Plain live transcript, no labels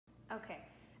Okay.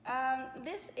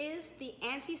 This is the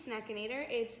anti-snackinator.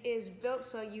 It is built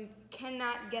so you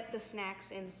cannot get the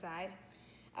snacks inside.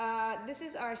 This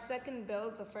is our second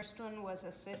build. The first one was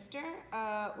a sifter.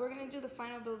 We're gonna do the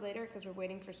final build later because we're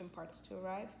waiting for some parts to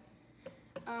arrive.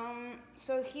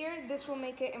 So here, this will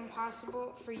make it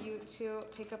impossible for you to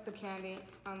pick up the candy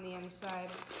on the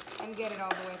inside and get it all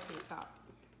the way to the top.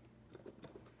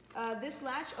 This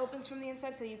latch opens from the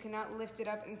inside, so you cannot lift it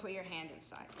up and put your hand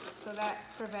inside. So that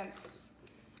prevents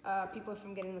people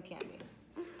from getting the candy.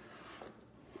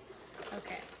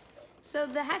 Okay. So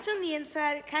the hatch on the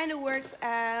inside kind of works.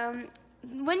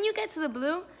 When you get to the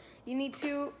blue, you need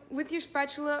to, with your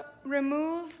spatula,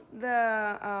 remove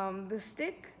the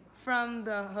stick from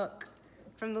the hook,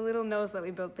 from the little nose that we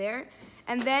built there,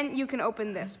 and then you can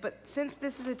open this. But since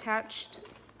this is attached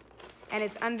and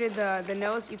it's under the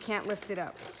nose, you can't lift it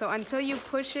up. So until you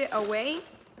push it away,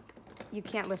 you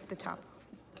can't lift the top.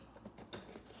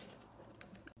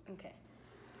 Okay.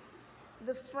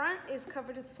 The front is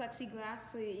covered with plexiglass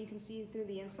so that you can see through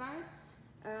the inside.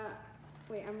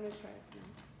 Wait, I'm gonna try this now.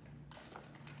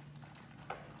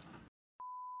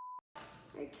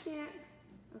 I can't.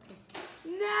 Okay.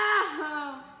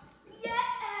 No!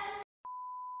 Yes!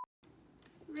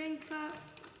 Ring cup.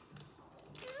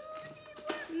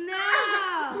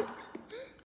 No!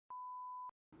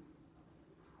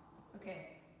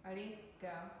 Okay, ready? Go.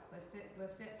 Lift it,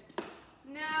 lift it.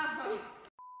 No!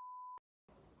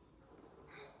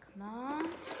 Come on.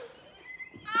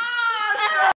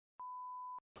 Oh!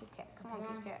 Kit Kat, come on,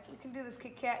 Kit Kat. We can do this,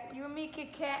 Kit Kat. You and me,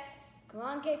 Kit Kat. Come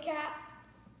on, Kit Kat.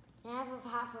 Have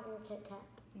half of your Kit Kat.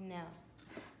 No.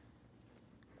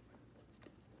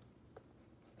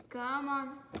 Come on.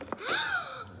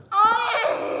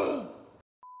 Oh!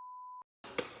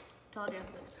 Told you.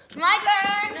 My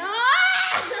turn! No!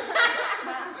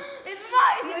 It's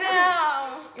mine! No!